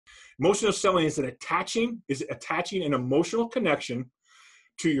Emotional selling is attaching an emotional connection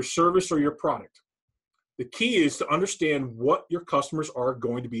to your service or your product. The key is to understand what your customers are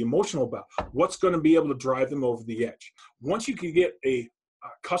going to be emotional about, what's going to be able to drive them over the edge. Once you can get a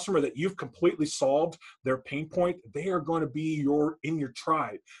customer that you've completely solved their pain point, they are going to be in your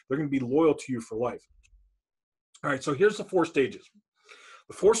tribe. They're going to be loyal to you for life. All right, so here's the 4 stages.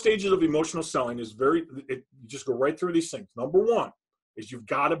 The 4 stages of emotional selling is you just go right through these things. Number 1 is you've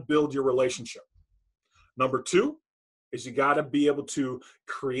got to build your relationship. Number 2 is you got to be able to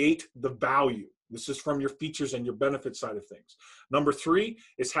create the value. This is from your features and your benefit side of things. Number 3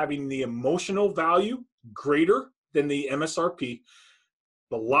 is having the emotional value greater than the MSRP,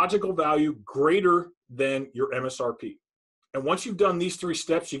 the logical value greater than your MSRP. And once you've done these 3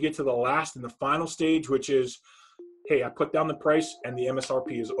 steps, you get to the last and the final stage, which is, hey, I put down the price and the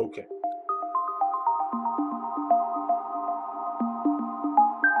MSRP is okay.